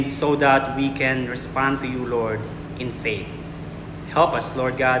so that we can respond to you, Lord, in faith. Help us,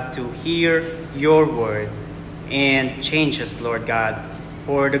 Lord God, to hear your word and change us, Lord God,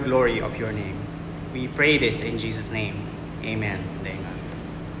 for the glory of your name. We pray this in Jesus' name. Amen. Amen.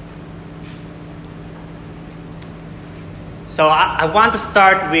 So I want to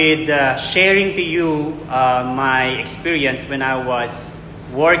start with sharing to you my experience when I was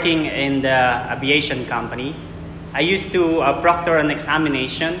working in the aviation company. I used to proctor an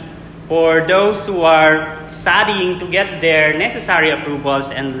examination for those who are studying to get their necessary approvals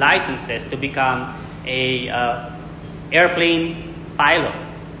and licenses to become a airplane pilot.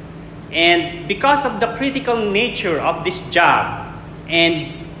 And because of the critical nature of this job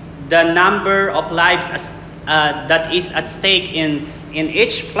and the number of lives that is at stake in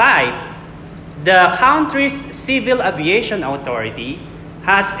each flight, the country's civil aviation authority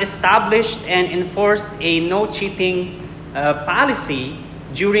has established and enforced a no-cheating policy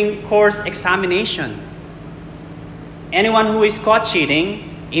during course examination. Anyone who is caught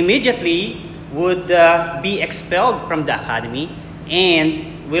cheating immediately would be expelled from the academy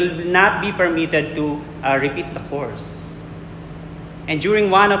and will not be permitted to repeat the course. And during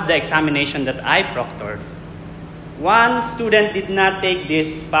one of the examinations that I proctored, one student did not take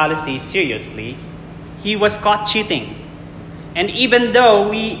this policy seriously. He was caught cheating. And even though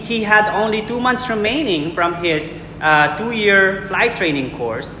he had only 2 months remaining from his 2-year flight training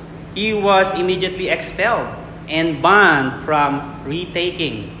course, he was immediately expelled and banned from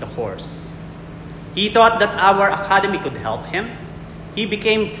retaking the course. He thought that our academy could help him. He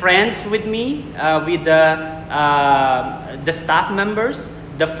became friends with me, with the staff members,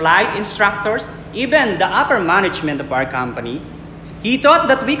 the flight instructors, even the upper management of our company. He thought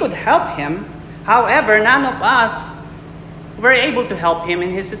that we could help him. However, none of us were able to help him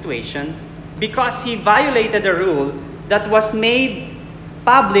in his situation because he violated a rule that was made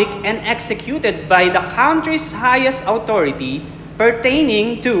public and executed by the country's highest authority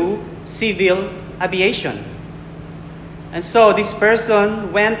pertaining to civil aviation. And so this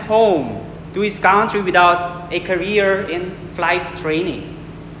person went home to his country without a career in flight training.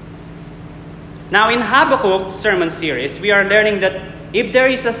 Now in Habakkuk's sermon series, we are learning that if there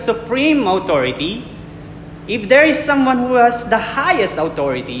is a supreme authority, if there is someone who has the highest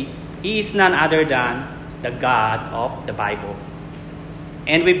authority, he is none other than the God of the Bible.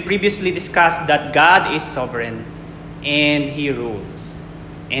 And we previously discussed that God is sovereign and He rules.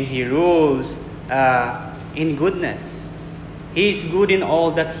 And He rules in goodness. He is good in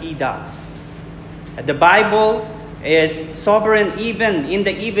all that He does. The Bible is sovereign even in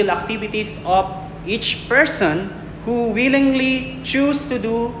the evil activities of each person who willingly choose to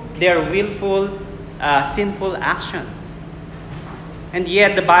do their willful sinful actions. And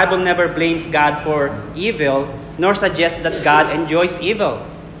yet the Bible never blames God for evil, nor suggests that God enjoys evil.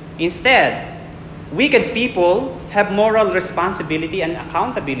 Instead, wicked people have moral responsibility and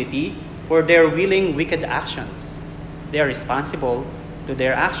accountability for their willing wicked actions. They are responsible to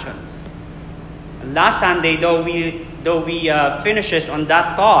their actions. Last Sunday, though we finishes on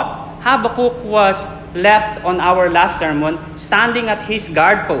that thought, Habakkuk was left on our last sermon standing at his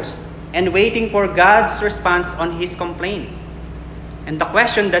guard post and waiting for God's response on his complaint. And the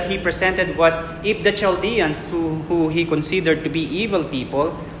question that he presented was, if the Chaldeans, who he considered to be evil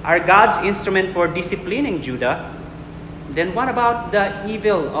people, are God's instrument for disciplining Judah, then what about the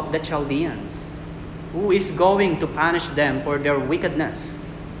evil of the Chaldeans? Who is going to punish them for their wickedness?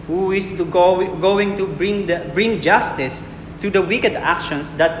 Who is going to bring justice to the wicked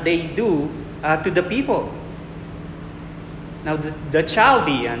actions that they do to the people? Now, the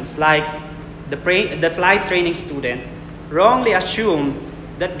Chaldeans, like the flight training student, wrongly assume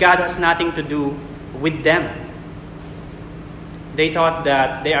that God has nothing to do with them. They thought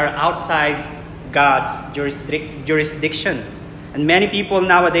that they are outside God's jurisdiction. And many people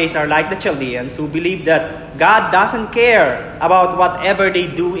nowadays are like the Chaldeans who believe that God doesn't care about whatever they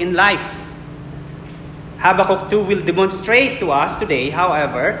do in life. Habakkuk 2 will demonstrate to us today,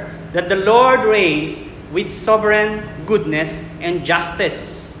 however, that the Lord reigns with sovereign goodness and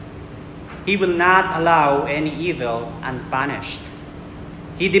justice. He will not allow any evil unpunished.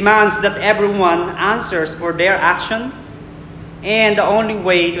 He demands that everyone answers for their action, and the only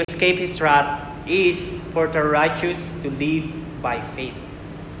way to escape His wrath is for the righteous to live by faith.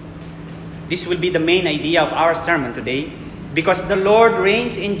 This will be the main idea of our sermon today. Because the Lord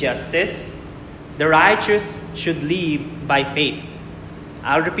reigns in justice, the righteous should live by faith.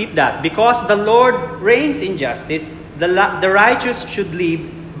 I'll repeat that. Because the Lord reigns in justice, the righteous should live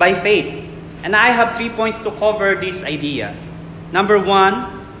by faith. And I have 3 points to cover this idea. Number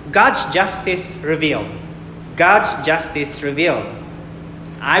 1, God's justice revealed. God's justice revealed.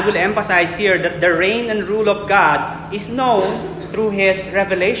 I will emphasize here that the reign and rule of God is known through His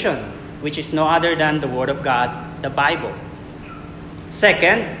revelation, which is no other than the Word of God, the Bible.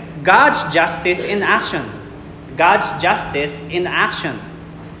 Second, God's justice in action. God's justice in action.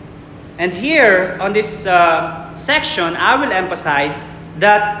 And here, on this section, I will emphasize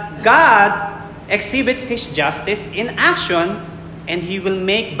that God exhibits His justice in action, and He will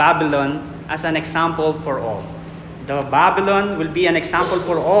make Babylon as an example for all. The Babylon will be an example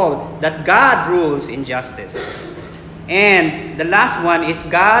for all that God rules in justice. And the last one is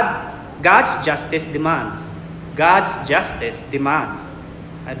God's justice demands. God's justice demands.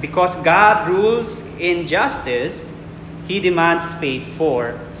 And because God rules in justice, He demands faith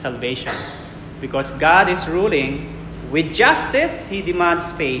for salvation. Because God is ruling with justice, He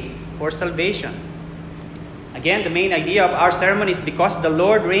demands faith for salvation. Again, the main idea of our sermon is because the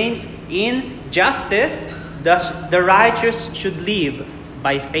Lord reigns in justice, the righteous should live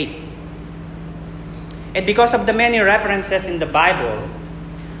by faith. And because of the many references in the Bible,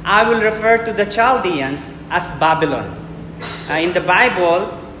 I will refer to the Chaldeans as Babylon. In the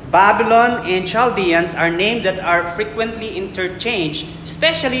Bible, Babylon and Chaldeans are names that are frequently interchanged,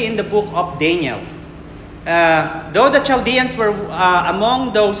 especially in the book of Daniel. Though the Chaldeans were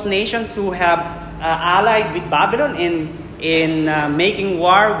among those nations who have allied with Babylon in making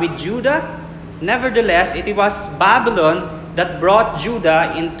war with Judah, nevertheless, it was Babylon that brought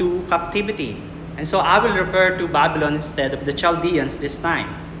Judah into captivity. And so I will refer to Babylon instead of the Chaldeans this time.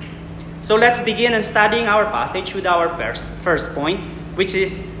 So let's begin in studying our passage with our first point, which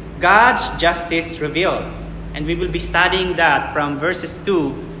is God's justice revealed. And we will be studying that from verses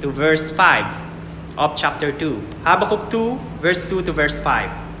 2 to verse 5 of chapter 2. Habakkuk 2, verse 2 to verse 5.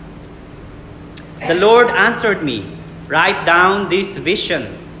 The Lord answered me, "Write down this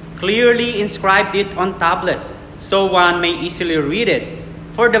vision, clearly inscribe it on tablets, so one may easily read it.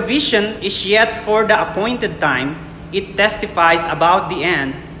 For the vision is yet for the appointed time. It testifies about the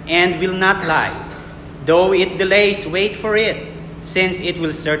end and will not lie. Though it delays, wait for it, since it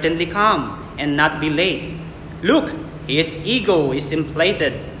will certainly come and not be late. Look, his ego is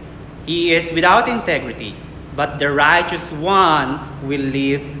inflated. He is without integrity, but the righteous one will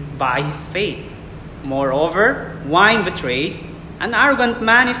live by his faith. Moreover, wine betrays. An arrogant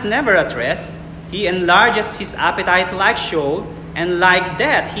man is never at rest. He enlarges his appetite like Sheol, and like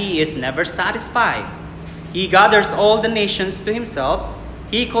that he is never satisfied. He gathers all the nations to himself.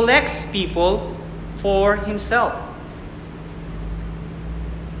 He collects people for himself."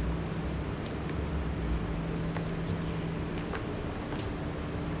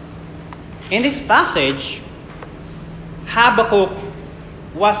 In this passage, Habakkuk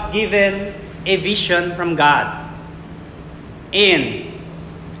was given a vision from God. And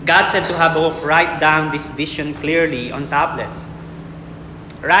God said to Habakkuk, "Write down this vision clearly on tablets."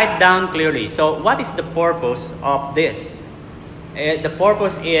 Write down clearly. So what is the purpose of this? The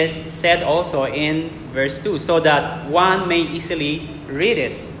purpose is said also in verse 2, so that one may easily read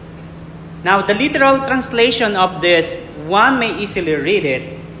it. Now, the literal translation of this, "one may easily read it,"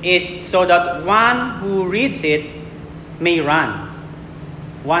 is so that one who reads it may run.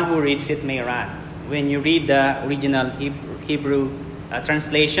 One who reads it may run. When you read the original Hebrew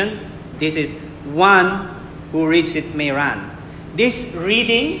translation, this is "one who reads it may run." This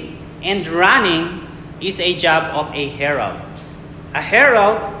reading and running is a job of a herald. A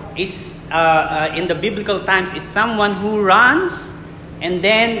herald is, in the biblical times, is someone who runs and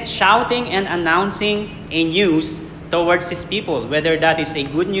then shouting and announcing a news towards his people, whether that is a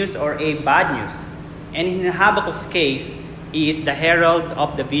good news or a bad news. And in Habakkuk's case, he is the herald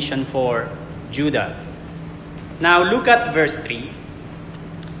of the vision for Judah. Now look at verse 3.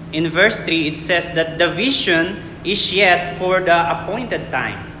 In verse 3, it says that the vision is yet for the appointed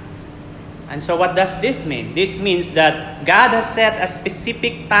time. And so what does this mean? This means that God has set a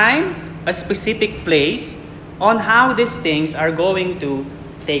specific time, a specific place on how these things are going to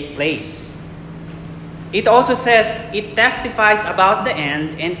take place. It also says it testifies about the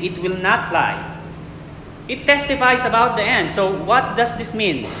end and it will not lie. It testifies about the end. So what does this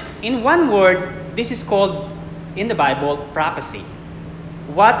mean? In one word, this is called in the Bible prophecy.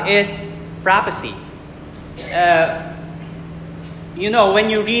 What is prophecy? When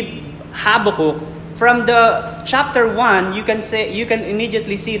you read Habakkuk, from the chapter 1, you can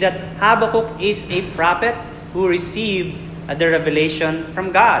immediately see that Habakkuk is a prophet who received the revelation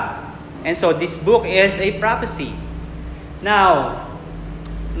from God. And so this book is a prophecy. Now,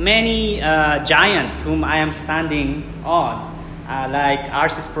 many giants whom I am standing on, like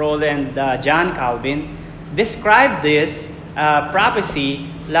R.C. Sproul and John Calvin, describe this prophecy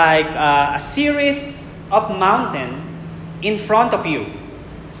like a series of mountains in front of you.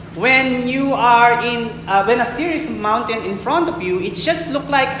 when you are when a series of mountain in front of you, it just look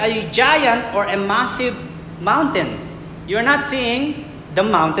like a giant or a massive mountain. You're not seeing the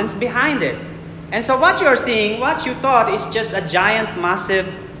mountains behind it. And so what you're seeing, what you thought is just a giant, massive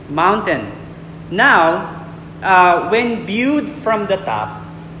mountain. Now, when viewed from the top,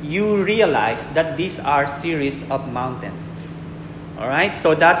 you realize that these are series of mountains. All right,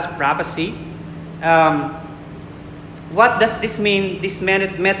 so that's prophecy. What does this mean? This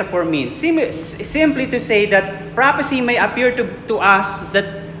metaphor means simply to say that prophecy may appear to us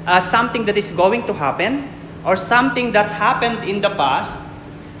that something that is going to happen or something that happened in the past,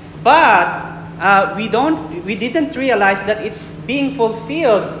 but we didn't realize that it's being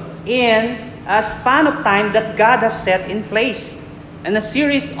fulfilled in a span of time that God has set in place, and a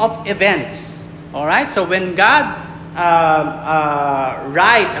series of events. All right. So when God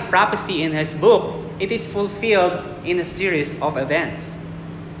write a prophecy in His book, it is fulfilled in a series of events.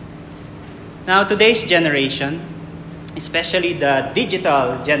 Now, today's generation, especially the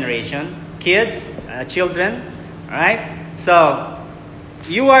digital generation, kids, children, all right. So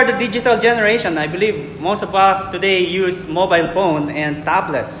you are the digital generation. I believe most of us today use mobile phone and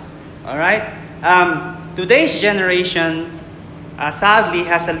tablets. All right. Today's generation sadly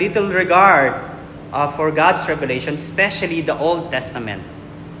has a little regard for God's revelation, especially the Old Testament.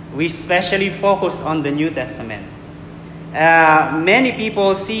 We especially focus on the New Testament. Many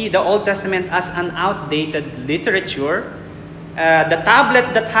people see the Old Testament as an outdated literature. The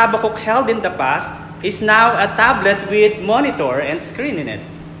tablet that Habakkuk held in the past is now a tablet with monitor and screen in it.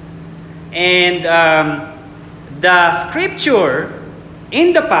 And the scripture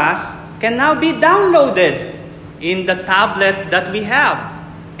in the past can now be downloaded in the tablet that we have.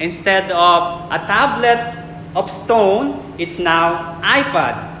 Instead of a tablet of stone, it's now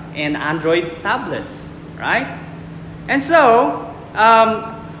iPad and Android tablets, right? And so,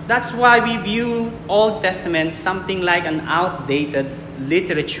 that's why we view Old Testament something like an outdated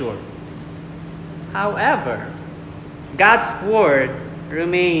literature. However, God's Word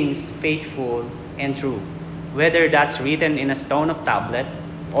remains faithful and true. Whether that's written in a stone of tablet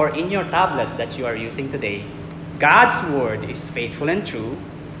or in your tablet that you are using today, God's Word is faithful and true.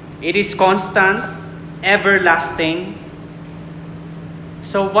 It is constant, everlasting.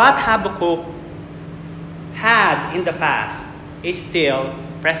 So what Habakkuk had in the past is still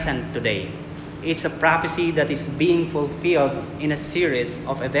present today. It's a prophecy that is being fulfilled in a series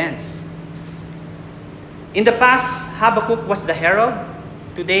of events. In the past, Habakkuk was the herald.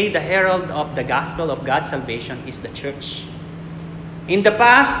 Today, the herald of the gospel of God's salvation is the church. In the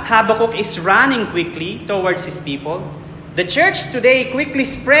past, Habakkuk is running quickly towards his people. The church today quickly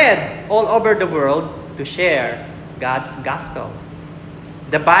spread all over the world to share God's gospel.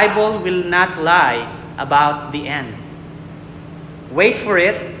 The Bible will not lie about the end. Wait for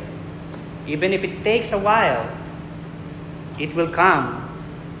it. Even if it takes a while, it will come.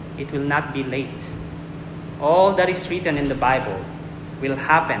 It will not be late. All that is written in the Bible will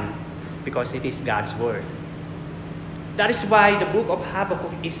happen because it is God's Word. That is why the book of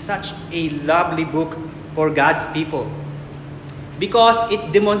Habakkuk is such a lovely book for God's people. Because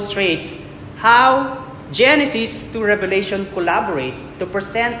it demonstrates how Genesis to Revelation collaborate to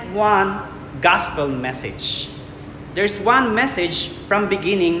present one gospel message. There's one message from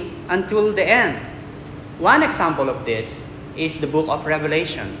beginning until the end. One example of this is the book of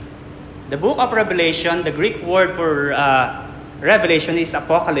Revelation. The book of Revelation, the Greek word for Revelation is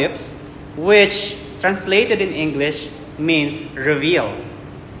apocalypse, which translated in English means reveal.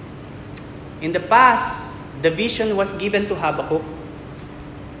 In the past, the vision was given to Habakkuk.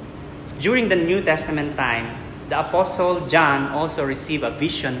 During the New Testament time, the Apostle John also received a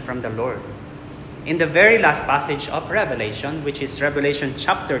vision from the Lord. In the very last passage of Revelation, which is Revelation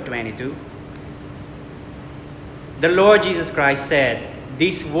chapter 22, the Lord Jesus Christ said,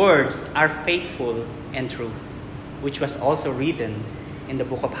 "These words are faithful and true," which was also written in the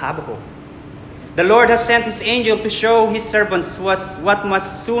book of Habakkuk. The Lord has sent His angel to show His servants what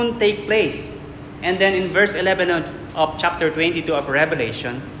must soon take place. And then in verse 11 of chapter 22 of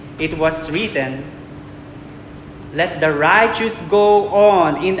Revelation, it was written, "Let the righteous go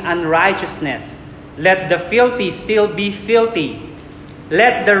on in unrighteousness. Let the filthy still be filthy.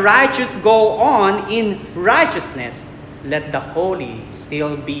 Let the righteous go on in righteousness. Let the holy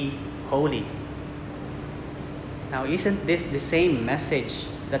still be holy." Now, isn't this the same message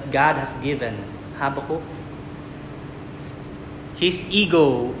that God has given Habakkuk? His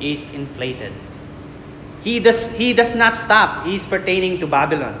ego is inflated. He does not stop. He is pertaining to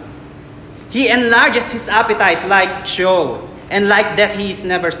Babylon. He enlarges his appetite like Sheol, and like that he is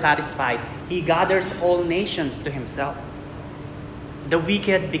never satisfied. He gathers all nations to himself. the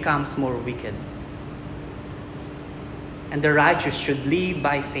wicked becomes more wicked. And the righteous should live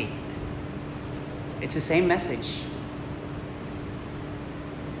by faith. It's the same message.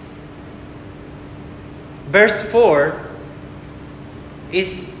 Verse 4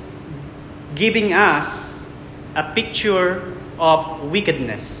 is giving us a picture of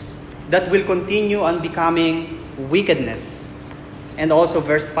wickedness that will continue on becoming wickedness. And also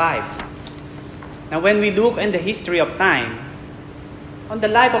verse 5. Now when we look in the history of time, on the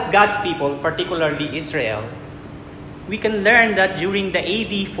life of God's people, particularly Israel, we can learn that during the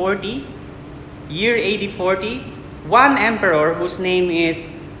year AD 40, one emperor whose name is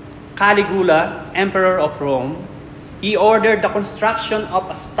Caligula, Emperor of Rome, he ordered the construction of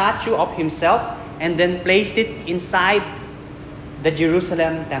a statue of himself and then placed it inside the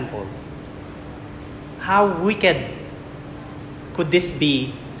Jerusalem temple. How wicked could this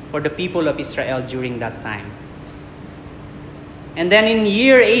be for the people of Israel during that time? And then in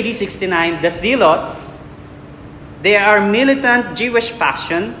year AD 69, the Zealots, they are militant Jewish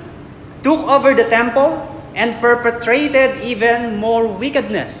faction, took over the temple and perpetrated even more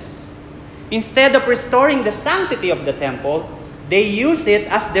wickedness. Instead of restoring the sanctity of the temple, they use it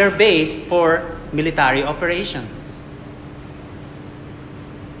as their base for military operations.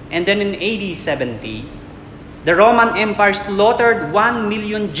 And then in AD 70, the Roman Empire slaughtered 1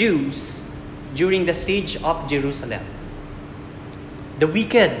 million Jews during the siege of Jerusalem. The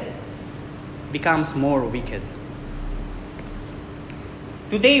wicked becomes more wicked.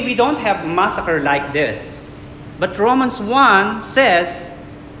 Today we don't have massacre like this, but Romans 1 says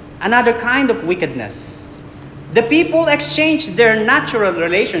another kind of wickedness. The people exchanged their natural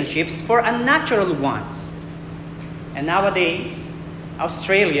relationships for unnatural ones. And nowadays,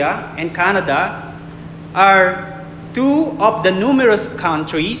 Australia and Canada are two of the numerous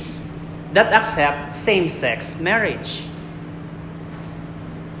countries that accept same-sex marriage.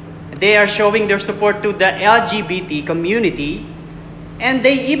 They are showing their support to the LGBT community, and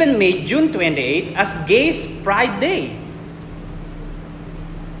they even made June 28 as Gays' Pride Day.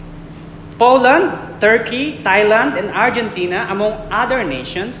 Poland, Turkey, Thailand, and Argentina, among other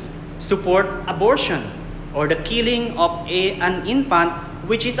nations, support abortion or the killing of an infant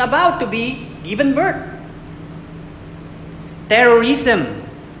which is about to be given birth. Terrorism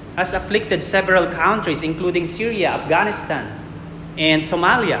has afflicted several countries, including Syria, Afghanistan, and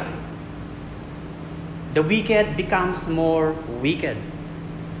Somalia. The wicked becomes more wicked.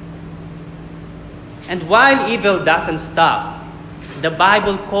 And while evil doesn't stop, the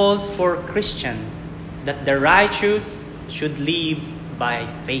Bible calls for Christians that the righteous should live by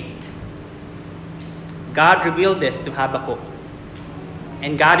faith. God revealed this to Habakkuk.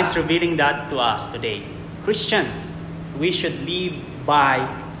 And God is revealing that to us today. Christians, we should live by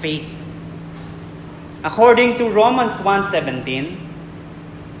faith. According to Romans 1:17,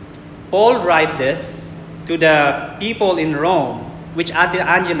 Paul writes this to the people in Rome, which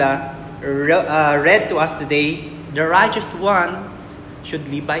Angela read to us today. The righteous ones should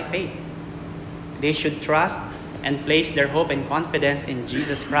live by faith. They should trust and place their hope and confidence in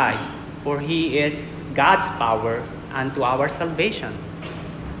Jesus Christ, for He is God's power unto our salvation.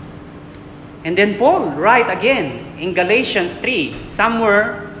 And then Paul writes again in Galatians 3,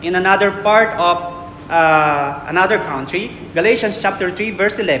 somewhere in another part of another country, Galatians chapter 3,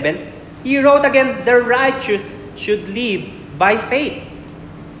 verse 11, he wrote again, the righteous should live by faith.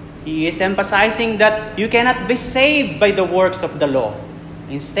 He is emphasizing that you cannot be saved by the works of the law.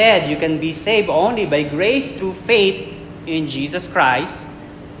 Instead, you can be saved only by grace through faith in Jesus Christ.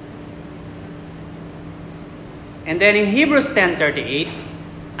 And then in Hebrews 10:38,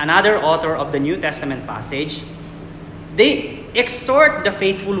 another author of the New Testament passage, they exhort the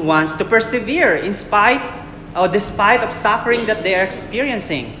faithful ones to persevere despite of suffering that they are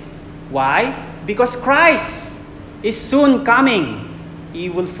experiencing. Why? Because Christ is soon coming. He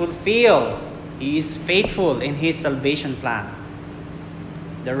will fulfill. He is faithful in His salvation plan.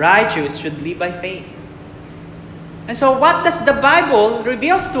 The righteous should live by faith. And so what does the Bible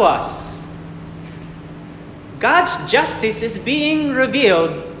reveals to us? God's justice is being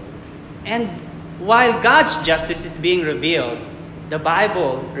revealed. And while God's justice is being revealed, the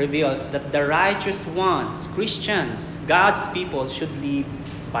Bible reveals that the righteous ones, Christians, God's people, should live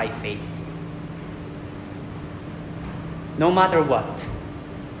by faith. No matter what.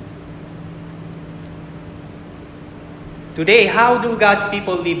 Today, how do God's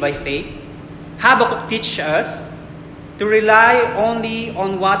people live by faith? Habakkuk teaches us to rely only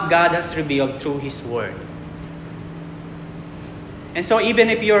on what God has revealed through His Word. And so even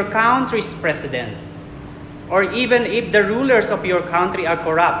if your country's president, or even if the rulers of your country are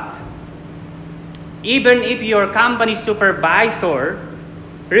corrupt, Even if your company supervisor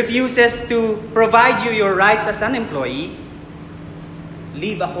refuses to provide you your rights as an employee,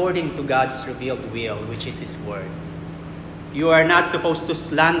 live according to God's revealed will, which is His Word. You are not supposed to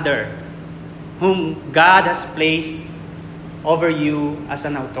slander whom God has placed over you as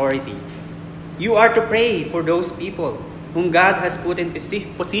an authority. You are to pray for those people whom God has put in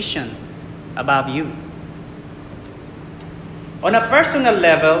position above you. On a personal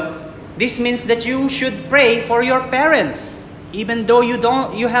level, this means that you should pray for your parents, even though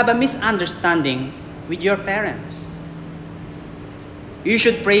you have a misunderstanding with your parents. You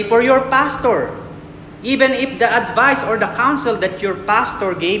should pray for your pastor, even if the advice or the counsel that your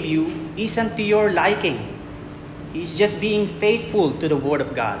pastor gave you isn't to your liking. He's just being faithful to the Word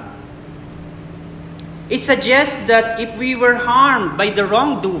of God. It suggests that if we were harmed by the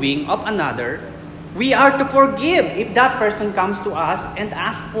wrongdoing of another, we are to forgive if that person comes to us and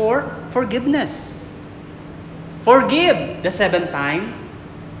asks for forgiveness. Forgive the 7th time.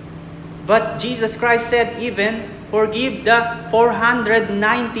 But Jesus Christ said even, forgive the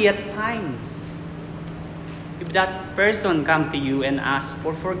 490th times. If that person comes to you and asks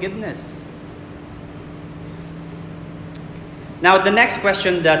for forgiveness. Now, the next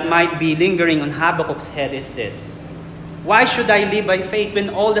question that might be lingering on Habakkuk's head is this. Why should I live by faith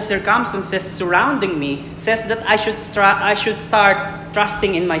when all the circumstances surrounding me says that I should start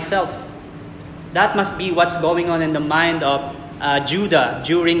trusting in myself? That must be what's going on in the mind of Judah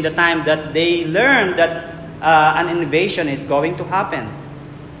during the time that they learned that an invasion is going to happen.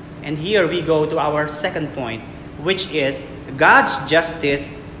 And here we go to our second point, which is God's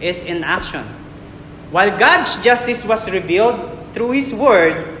justice is in action. While God's justice was revealed through His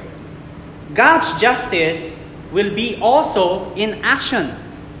Word, God's justice will be also in action.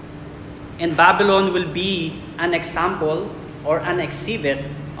 And Babylon will be an example or an exhibit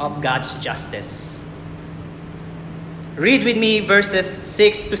of God's justice. Read with me verses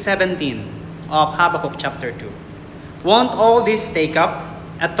 6 to 17 of Habakkuk chapter 2. Won't all this take up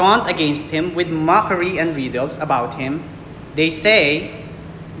a taunt against him with mockery and riddles about him? They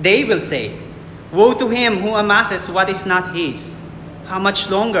will say, woe to him who amasses what is not his. How much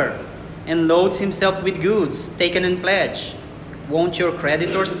longer? And loads himself with goods taken in pledge. Won't your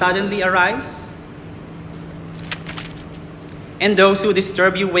creditors suddenly arise? And those who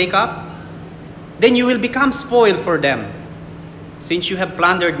disturb you wake up? Then you will become spoil for them, since you have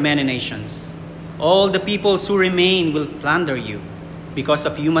plundered many nations. All the peoples who remain will plunder you because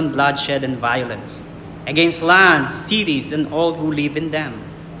of human bloodshed and violence, against lands, cities, and all who live in them.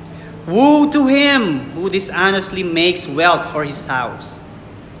 Woe to him who dishonestly makes wealth for his house,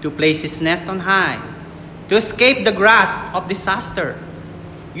 to place his nest on high, to escape the grasp of disaster.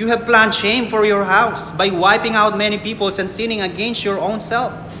 You have planned shame for your house by wiping out many peoples and sinning against your own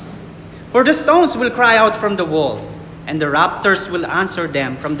self. For the stones will cry out from the wall, and the rafters will answer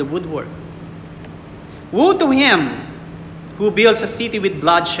them from the woodwork. Woe to him who builds a city with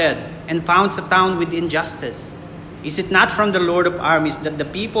bloodshed and founds a town with injustice. Is it not from the Lord of armies that the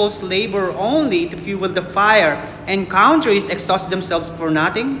peoples labor only to fuel the fire and countries exhaust themselves for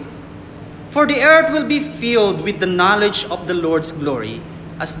nothing? For the earth will be filled with the knowledge of the Lord's glory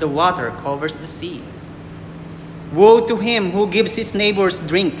as the water covers the sea. Woe to him who gives his neighbors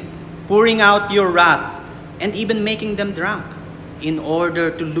drink, pouring out your wrath and even making them drunk in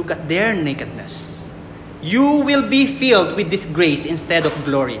order to look at their nakedness. You will be filled with disgrace instead of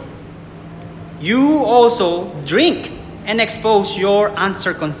glory. You also drink and expose your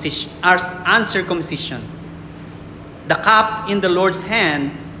uncircumcision. The cup in the Lord's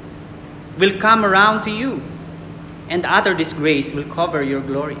hand will come around to you, and utter disgrace will cover your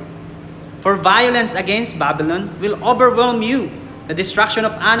glory. For violence against Babylon will overwhelm you. The destruction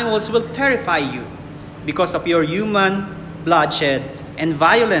of animals will terrify you because of your human bloodshed and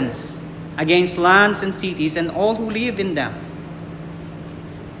violence against lands and cities and all who live in them.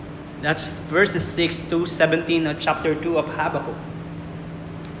 That's verses 6 to 17 of chapter 2 of Habakkuk.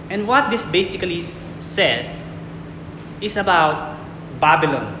 And what this basically says is about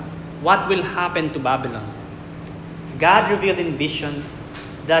Babylon. What will happen to Babylon? God revealed in vision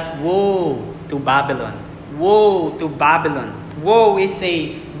that woe to Babylon. Woe to Babylon. Woe is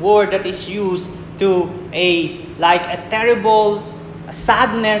a word that is used to a terrible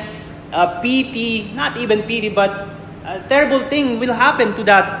sadness, pity, not even pity, but a terrible thing will happen to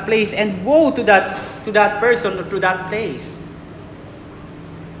that place, and woe to that person or to that place.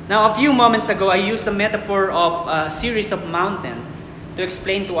 Now, a few moments ago, I used a metaphor of a series of mountains to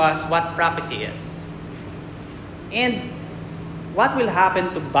explain to us what prophecy is. And what will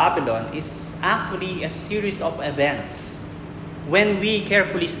happen to Babylon is actually a series of events when we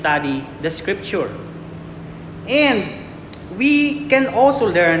carefully study the scripture. And we can also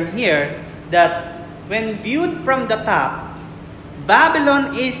learn here that when viewed from the top,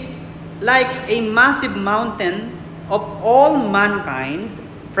 Babylon is like a massive mountain of all mankind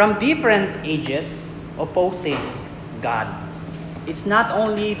from different ages opposing God. It's not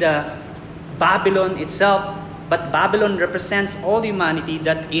only the Babylon itself, but Babylon represents all humanity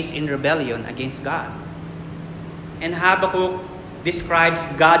that is in rebellion against God. And Habakkuk describes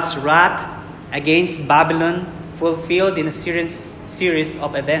God's wrath against Babylon fulfilled in a series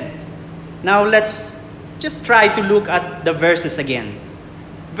of events. Now let's just try to look at the verses again.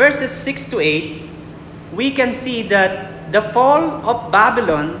 Verses 6 to 8, we can see that the fall of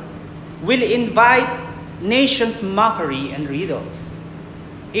Babylon will invite nations' mockery and riddles.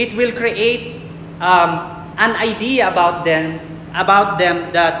 It will create an idea about them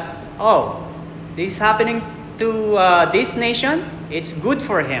that, oh, this is happening to this nation, it's good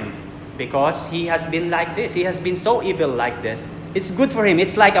for him because he has been like this. He has been so evil like this. It's good for him.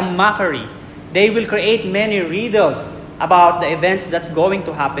 It's like a mockery. They will create many riddles about the events that's going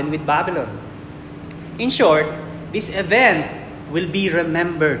to happen with Babylon. In short, this event will be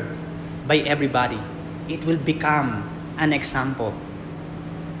remembered by everybody. It will become an example.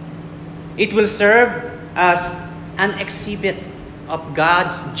 It will serve as an exhibit of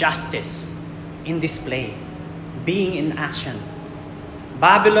God's justice in display, being in action.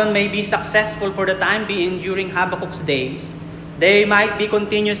 Babylon may be successful for the time being during Habakkuk's days. They might be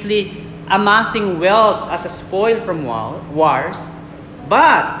continuously amassing wealth as a spoil from wars,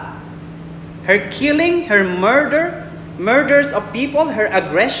 but her killing, her murders of people, her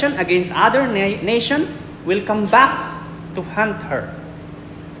aggression against other nation will come back to haunt her.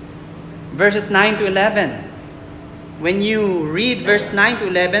 Verses 9 to 11. When you read verse 9 to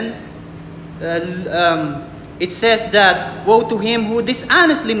 11, it says that, woe to him who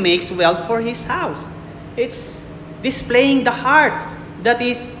dishonestly makes wealth for his house. It's displaying the heart that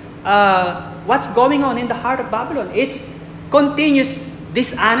is what's going on in the heart of Babylon. It's continuous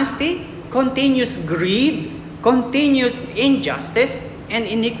dishonesty, continuous greed, continuous injustice, and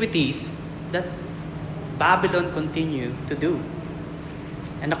iniquities that Babylon continue to do.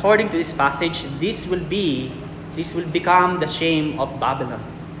 And according to this passage, this will become the shame of Babylon.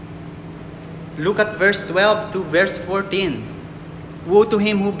 Look at verse 12 to verse 14. Woe to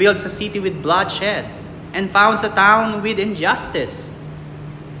him who builds a city with bloodshed and founds a town with injustice.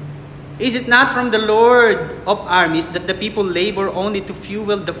 Is it not from the Lord of armies that the people labor only to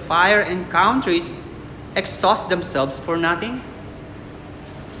fuel the fire and countries exhaust themselves for nothing?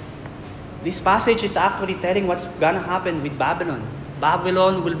 This passage is actually telling what's going to happen with Babylon.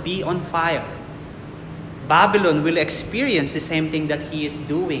 Babylon will be on fire. Babylon will experience the same thing that he is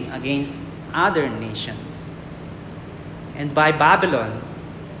doing against other nations. And by Babylon,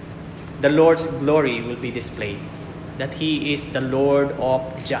 the Lord's glory will be displayed, that he is the Lord of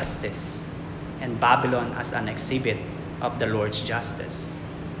justice, and Babylon as an exhibit of the Lord's justice.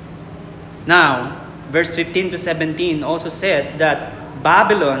 Now, verse 15 to 17 also says that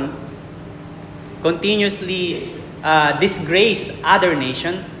Babylon continuously disgrace other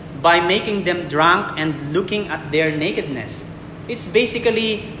nations by making them drunk and looking at their nakedness. It's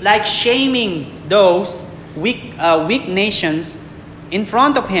basically like shaming those weak nations in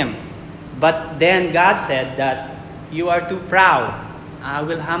front of him. But then God said that you are too proud. I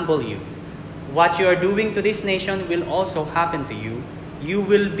will humble you. What you are doing to this nation will also happen to you. You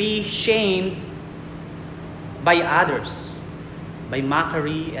will be shamed by others, by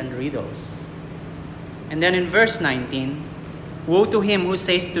mockery and riddles. And then in verse 19, woe to him who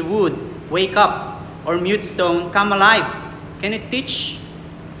says to wood, wake up, or mute stone, come alive. Can it teach?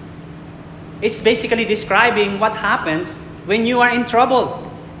 It's basically describing what happens when you are in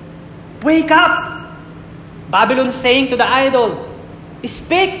trouble. Wake up! Babylon is saying to the idol,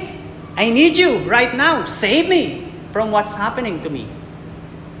 speak! I need you right now. Save me from what's happening to me.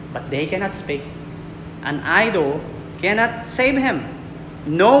 But they cannot speak. An idol cannot save him.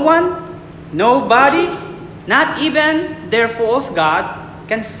 No one, nobody, not even their false god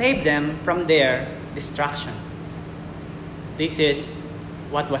can save them from their destruction. This is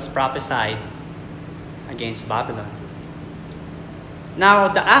what was prophesied against Babylon. Now,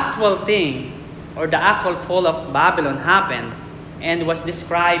 the actual thing, or the actual fall of Babylon happened and was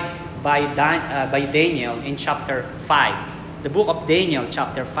described by Daniel in chapter 5. The book of Daniel,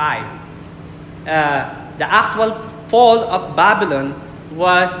 chapter 5. The actual fall of Babylon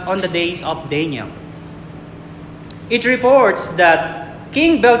was on the days of Daniel. It reports that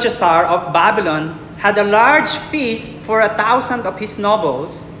King Belshazzar of Babylon had a large feast for 1,000 of his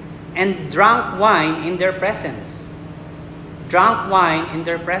nobles and drank wine in their presence. Drank wine in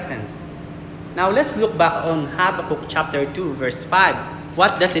their presence. Now let's look back on Habakkuk chapter 2 verse 5.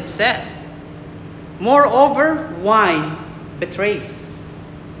 What does it says? Moreover, wine betrays.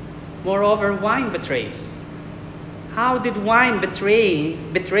 Moreover, wine betrays. How did wine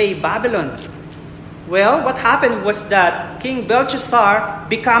betray Babylon? Well, what happened was that King Belshazzar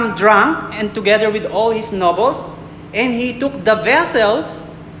became drunk and together with all his nobles, and he took the vessels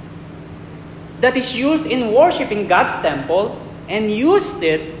that is used in worshiping God's temple and used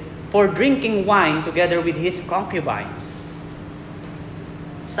it for drinking wine together with his concubines.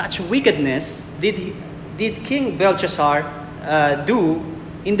 Such wickedness did King Belshazzar do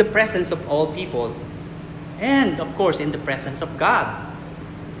in the presence of all people, and of course in the presence of God.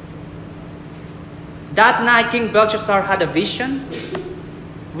 That night, King Belshazzar had a vision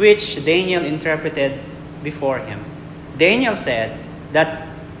which Daniel interpreted before him. Daniel said that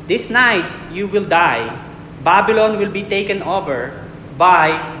this night you will die. Babylon will be taken over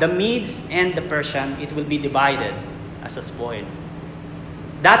by the Medes and the Persian. It will be divided as a spoil.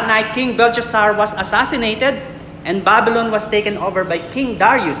 That night, King Belshazzar was assassinated and Babylon was taken over by King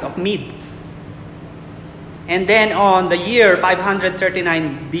Darius of Mede. And then on the year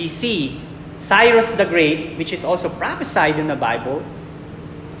 539 BC, Cyrus the Great, which is also prophesied in the Bible,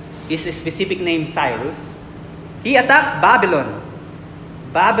 is a specific name Cyrus. He attacked Babylon.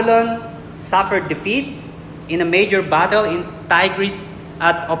 Babylon suffered defeat in a major battle in Tigris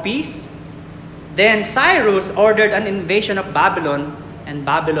at Opis. Then Cyrus ordered an invasion of Babylon, and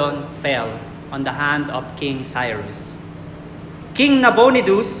Babylon fell on the hand of King Cyrus. King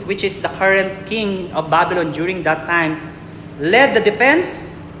Nabonidus, which is the current king of Babylon during that time, led the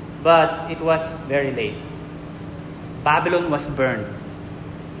defense, but it was very late. Babylon was burned.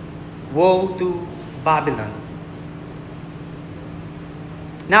 Woe to Babylon.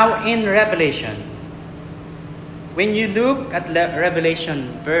 Now in Revelation, when you look at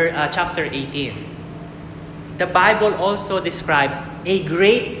Revelation chapter 18, the Bible also describes a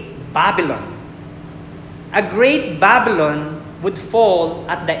great Babylon. A great Babylon would fall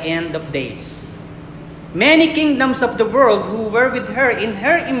at the end of days. Many kingdoms of the world who were with her in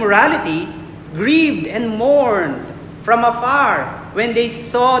her immorality grieved and mourned from afar when they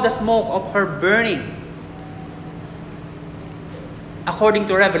saw the smoke of her burning. According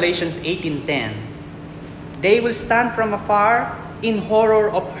to Revelations 18:10, they will stand from afar in horror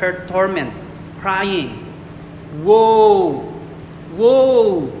of her torment, crying, "Woe,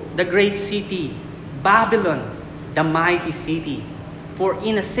 woe, the great city, Babylon, the mighty city, for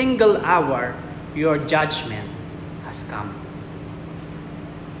in a single hour your judgment has come."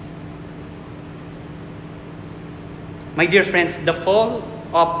 My dear friends, the fall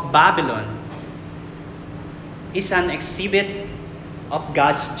of Babylon is an exhibit of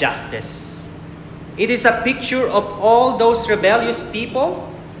God's justice. It is a picture of all those rebellious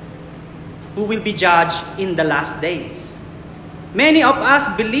people who will be judged in the last days. Many of us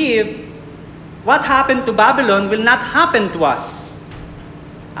believe what happened to Babylon will not happen to us.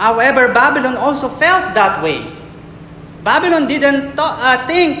 However, Babylon also felt that way. Babylon didn't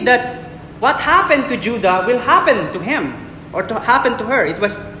think that what happened to Judah will happen to him or to happen to her. It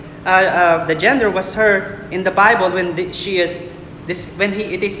was the gender was her in the Bible when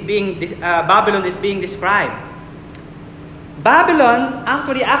Babylon is being described. Babylon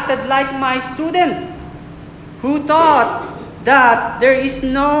actually acted like my student who thought that there is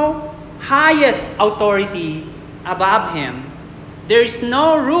no highest authority above him. There is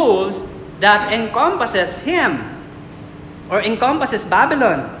no rules that encompasses him or encompasses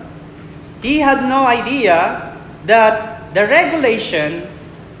Babylon. He had no idea that the regulation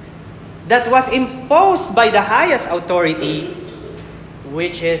that was imposed by the highest authority,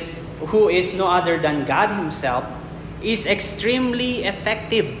 who is no other than God himself, is extremely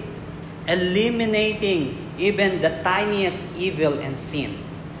effective, eliminating even the tiniest evil and sin,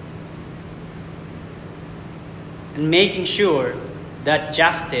 and making sure that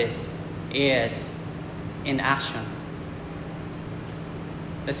justice is in action.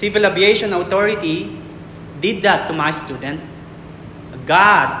 The Civil Aviation Authority did that to my student.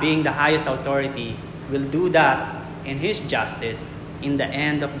 God, being the highest authority, will do that in His justice in the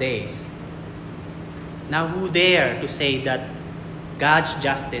end of days. Now, who dare to say that God's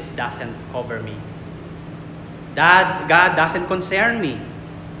justice doesn't cover me? That God doesn't concern me?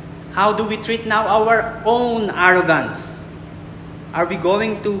 How do we treat now our own arrogance? Are we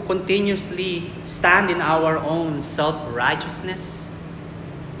going to continuously stand in our own self-righteousness?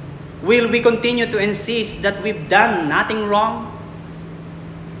 Will we continue to insist that we've done nothing wrong?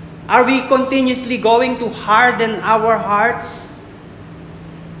 Are we continuously going to harden our hearts?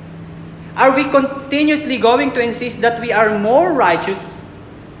 Are we continuously going to insist that we are more righteous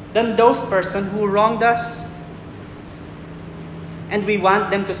than those persons who wronged us? And we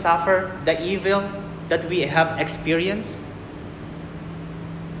want them to suffer the evil that we have experienced?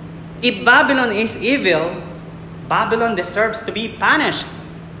 If Babylon is evil, Babylon deserves to be punished.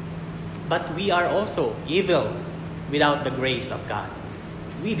 But we are also evil without the grace of God.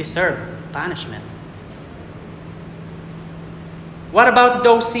 We deserve punishment. What about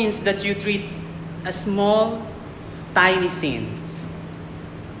those sins that you treat as small, tiny sins?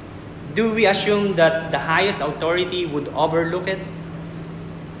 Do we assume that the highest authority would overlook it?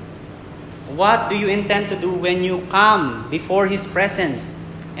 What do you intend to do when you come before His presence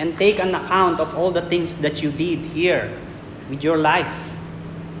and take an account of all the things that you did here with your life?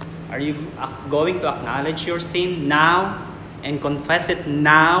 Are you going to acknowledge your sin now and confess it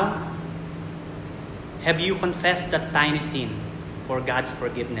now? Have you confessed that tiny sin for God's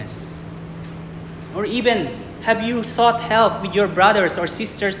forgiveness? Or even, have you sought help with your brothers or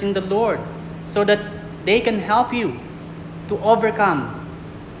sisters in the Lord so that they can help you to overcome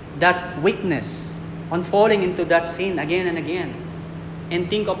that weakness on falling into that sin again and again? And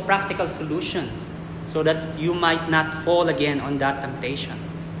think of practical solutions so that you might not fall again on that temptation.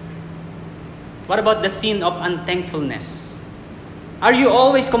 What about the sin of unthankfulness? Are you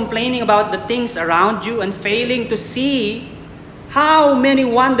always complaining about the things around you and failing to see how many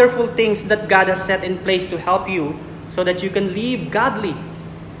wonderful things that God has set in place to help you so that you can live godly?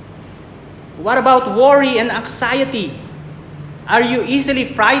 What about worry and anxiety? Are you easily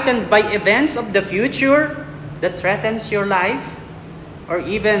frightened by events of the future that threatens your life or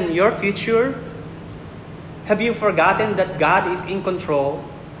even your future? Have you forgotten that God is in control?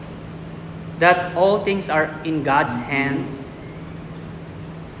 That all things are in God's hands?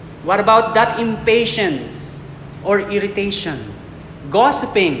 What about that impatience or irritation,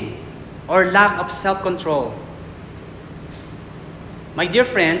 gossiping, or lack of self-control? My dear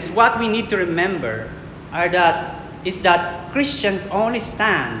friends, what we need to remember is that Christians only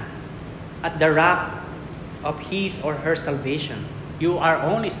stand at the rock of his or her salvation. You are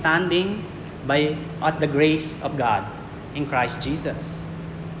only standing at the grace of God in Christ Jesus.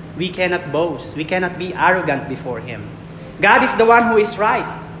 We cannot boast. We cannot be arrogant before Him. God is the one who is right,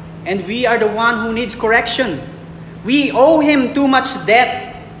 and we are the one who needs correction. We owe Him too much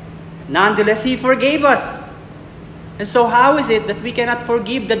debt. Nonetheless, He forgave us. And so how is it that we cannot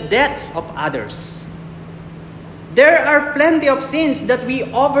forgive the debts of others? There are plenty of sins that we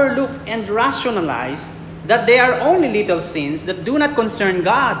overlook and rationalize that they are only little sins that do not concern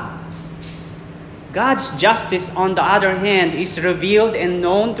God. God's justice, on the other hand, is revealed and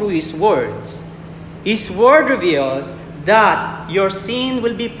known through His words. His word reveals that your sin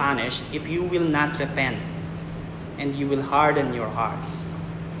will be punished if you will not repent, and you will harden your hearts,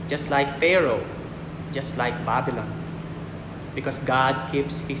 just like Pharaoh, just like Babylon, because God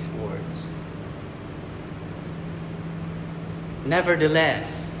keeps His words.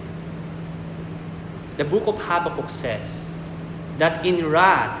 Nevertheless, the book of Habakkuk says that in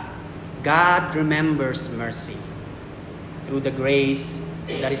wrath, God remembers mercy through the grace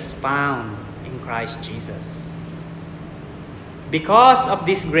that is found in Christ Jesus. Because of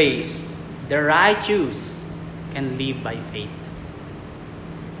this grace, the righteous can live by faith.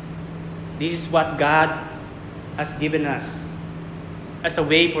 This is what God has given us as a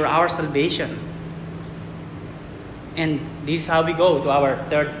way for our salvation. And this is how we go to our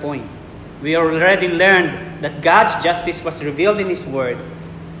third point. We already learned that God's justice was revealed in His Word,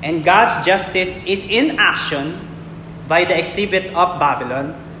 and God's justice is in action by the exhibit of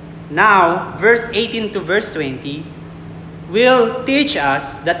Babylon. Now, verse 18 to verse 20 will teach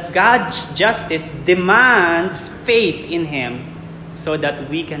us that God's justice demands faith in Him so that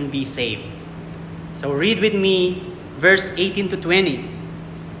we can be saved. So read with me verse 18 to 20.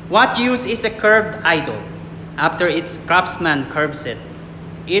 What use is a curved idol after its craftsman curves it?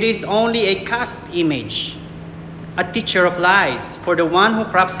 It is only a cast image, a teacher of lies. For the one who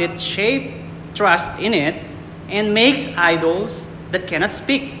crafts it shape trust in it and makes idols that cannot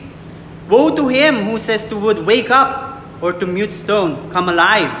speak. Woe to him who says to wood, wake up, or to mute stone, come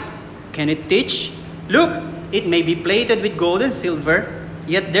alive. Can it teach? Look, it may be plated with gold and silver,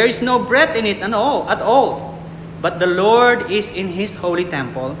 yet there is no breath in it at all. But the Lord is in His holy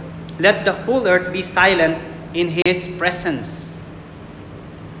temple. Let the whole earth be silent in His presence.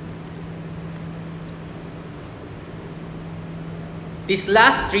 These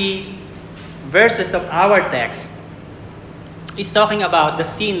last three verses of our text is talking about the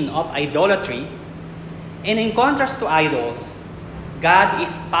sin of idolatry. And in contrast to idols, God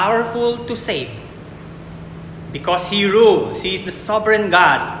is powerful to save because He rules. He is the sovereign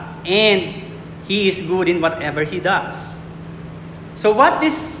God, and He is good in whatever He does. So what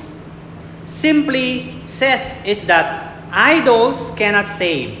this simply says is that idols cannot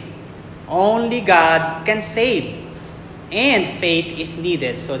save. Only God can save. And faith is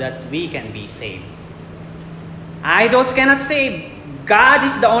needed so that we can be saved. Idols cannot save. God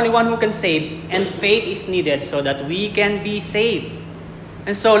is the only one who can save. And faith is needed so that we can be saved.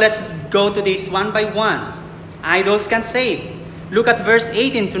 And so let's go to this one by one. Idols can save. Look at verse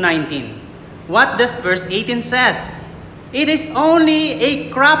 18 to 19. What does verse 18 says? It is only a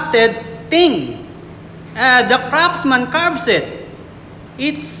crafted thing. The craftsman carves it.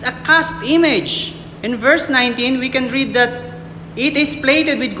 It's a cast image. In verse 19, we can read that it is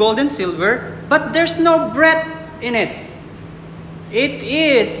plated with gold and silver, but there's no breath in it. It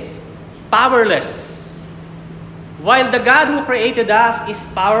is powerless. While the God who created us is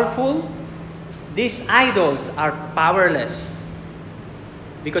powerful, these idols are powerless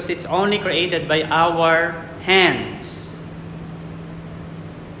because it's only created by our hands.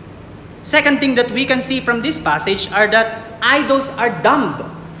 Second thing that we can see from this passage are that idols are dumb.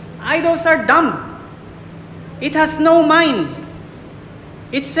 Idols are dumb. It has no mind.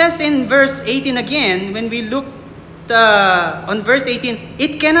 It says in verse 18 again, when we look on verse 18,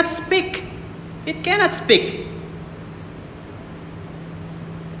 it cannot speak. It cannot speak.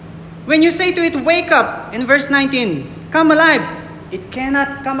 When you say to it, wake up, in verse 19, come alive, it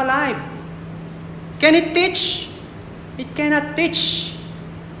cannot come alive. Can it teach? It cannot teach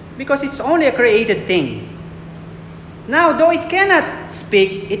because it's only a created thing. Now, though it cannot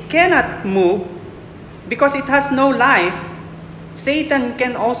speak, it cannot move because it has no life, Satan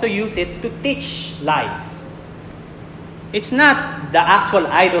can also use it to teach lies. It's not the actual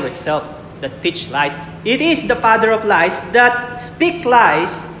idol itself that teach lies. It is the father of lies that speak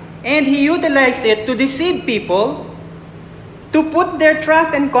lies, and he utilizes it to deceive people, to put their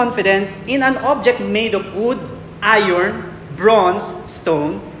trust and confidence in an object made of wood, iron, bronze,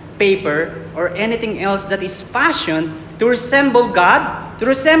 stone, paper, or anything else that is fashioned to resemble God, to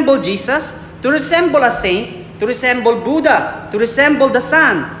resemble Jesus, to resemble a saint, to resemble Buddha, to resemble the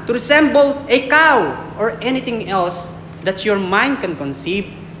sun, to resemble a cow, or anything else that your mind can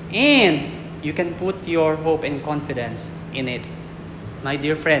conceive, and you can put your hope and confidence in it. My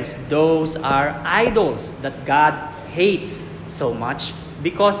dear friends, those are idols that God hates so much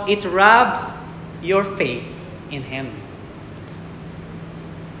because it robs your faith in Him.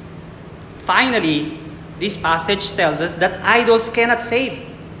 Finally, this passage tells us that idols cannot save.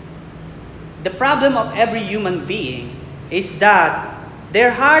 The problem of every human being is that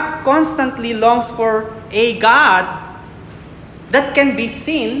their heart constantly longs for a God that can be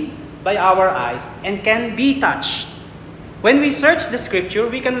seen by our eyes and can be touched. When we search the scripture,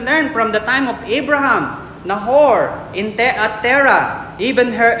 we can learn from the time of Abraham, Nahor, at Terah,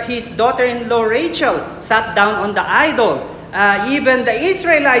 even his daughter-in-law Rachel sat down on the idol. Even the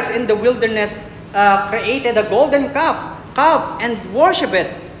Israelites in the wilderness created a golden calf and worship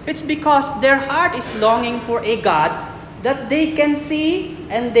it. It's because their heart is longing for a God that they can see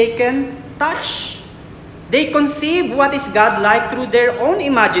and they can touch. They conceive what is God like through their own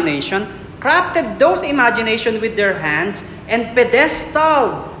imagination, crafted those imagination with their hands, and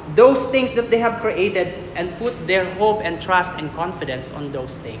pedestal those things that they have created and put their hope and trust and confidence on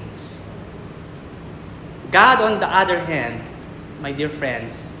those things. God, on the other hand, my dear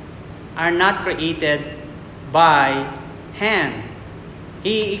friends, are not created by hand.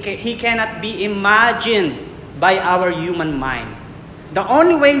 He cannot be imagined by our human mind. The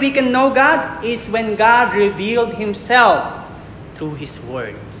only way we can know God is when God revealed Himself through His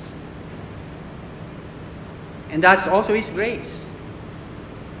words. And that's also His grace.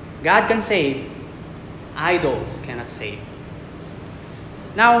 God can save, idols cannot save.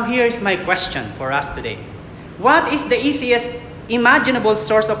 Now, here's my question for us today. What is the easiest imaginable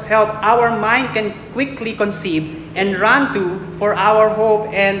source of help our mind can quickly conceive and run to for our hope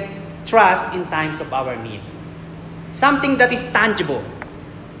and trust in times of our need? Something that is tangible.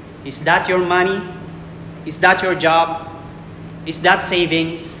 Is that your money? Is that your job? Is that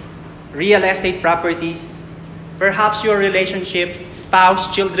savings? Real estate properties? Perhaps your relationships,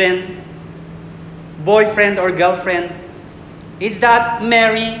 spouse, children, boyfriend or girlfriend? Is that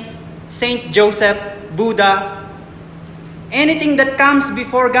Mary, Saint Joseph, Buddha? Anything that comes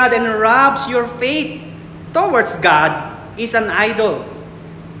before God and robs your faith towards God is an idol.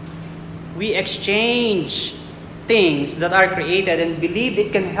 We exchange things that are created and believe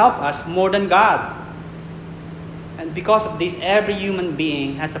it can help us more than God. And because of this, every human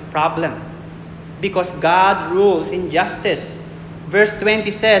being has a problem. Because God rules in justice. Verse 20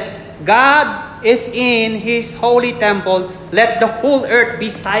 says, God is in His holy temple. Let the whole earth be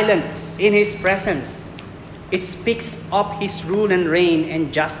silent in His presence. It speaks of His rule and reign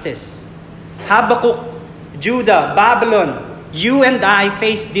and justice. Habakkuk, Judah, Babylon, you and I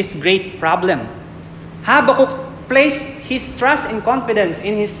face this great problem. Habakkuk placed his trust and confidence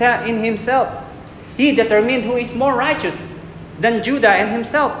in himself. He determined who is more righteous than Judah and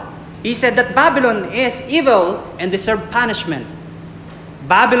himself. He said that Babylon is evil and deserved punishment.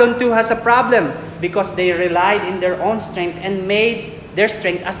 Babylon too has a problem because they relied in their own strength and made their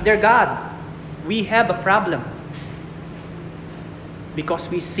strength as their God. We have a problem because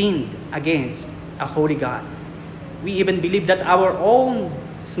we sinned against a holy God. We even believe that our own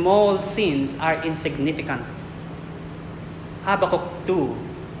small sins are insignificant. Habakkuk 2,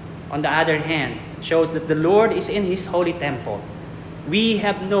 on the other hand, shows that the Lord is in His holy temple. We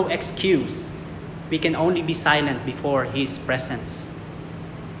have no excuse. We can only be silent before His presence.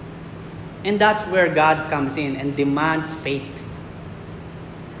 And that's where God comes in and demands faith.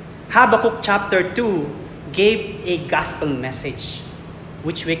 Habakkuk chapter 2 gave a gospel message,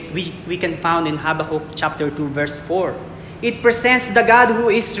 which we can find in Habakkuk chapter 2 verse 4. It presents the God who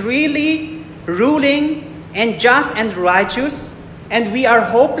is really ruling and just and righteous, and we are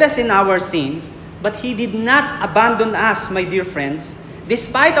hopeless in our sins, but He did not abandon us, my dear friends,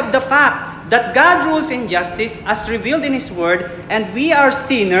 despite of the fact that God rules in justice as revealed in His Word, and we are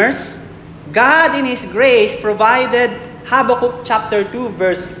sinners. God in His grace provided Habakkuk chapter 2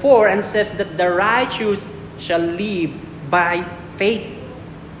 verse 4 and says that the righteous shall live by faith.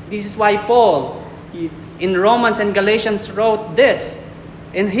 This is why Paul in Romans and Galatians wrote this.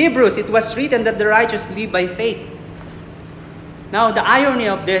 In Hebrews it was written that the righteous live by faith. Now the irony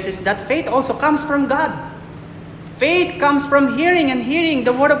of this is that faith also comes from God. Faith comes from hearing and hearing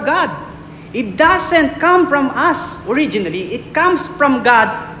the Word of God. It doesn't come from us originally. It comes from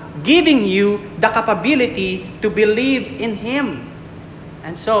God giving you the capability to believe in Him.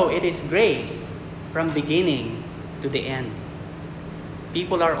 And so it is grace from beginning to the end.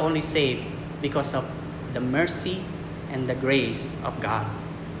 People are only saved because of the mercy and the grace of God.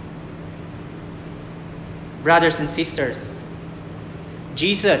 Brothers and sisters,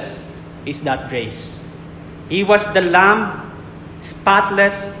 Jesus is that grace. He was the Lamb,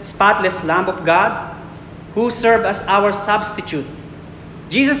 spotless Lamb of God, who served as our substitute.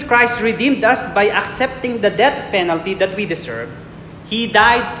 Jesus Christ redeemed us by accepting the death penalty that we deserve. He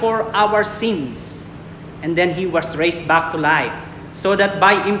died for our sins, and then He was raised back to life, so that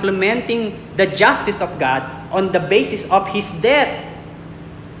by implementing the justice of God on the basis of His death,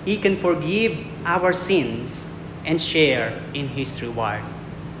 He can forgive our sins and share in His reward.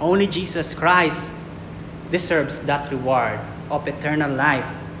 Only Jesus Christ deserves that reward of eternal life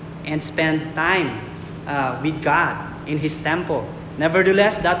and spend time with God in His temple.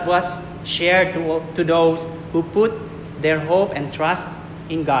 Nevertheless, that was shared to those who put their hope and trust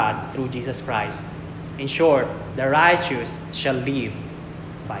in God through Jesus Christ. In short, the righteous shall live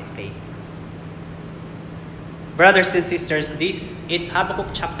by faith. Brothers and sisters, this is Habakkuk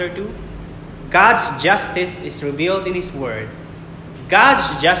chapter 2. God's justice is revealed in His Word.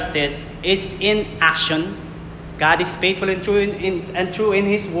 God's justice is in action. God is faithful and true in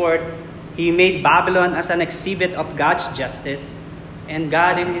His Word. He made Babylon as an exhibit of God's justice. And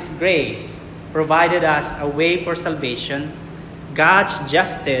God in His grace provided us a way for salvation. God's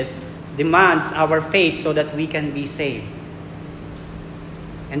justice demands our faith so that we can be saved.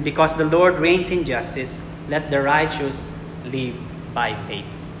 And because the Lord reigns in justice, let the righteous live by faith.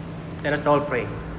 Let us all pray.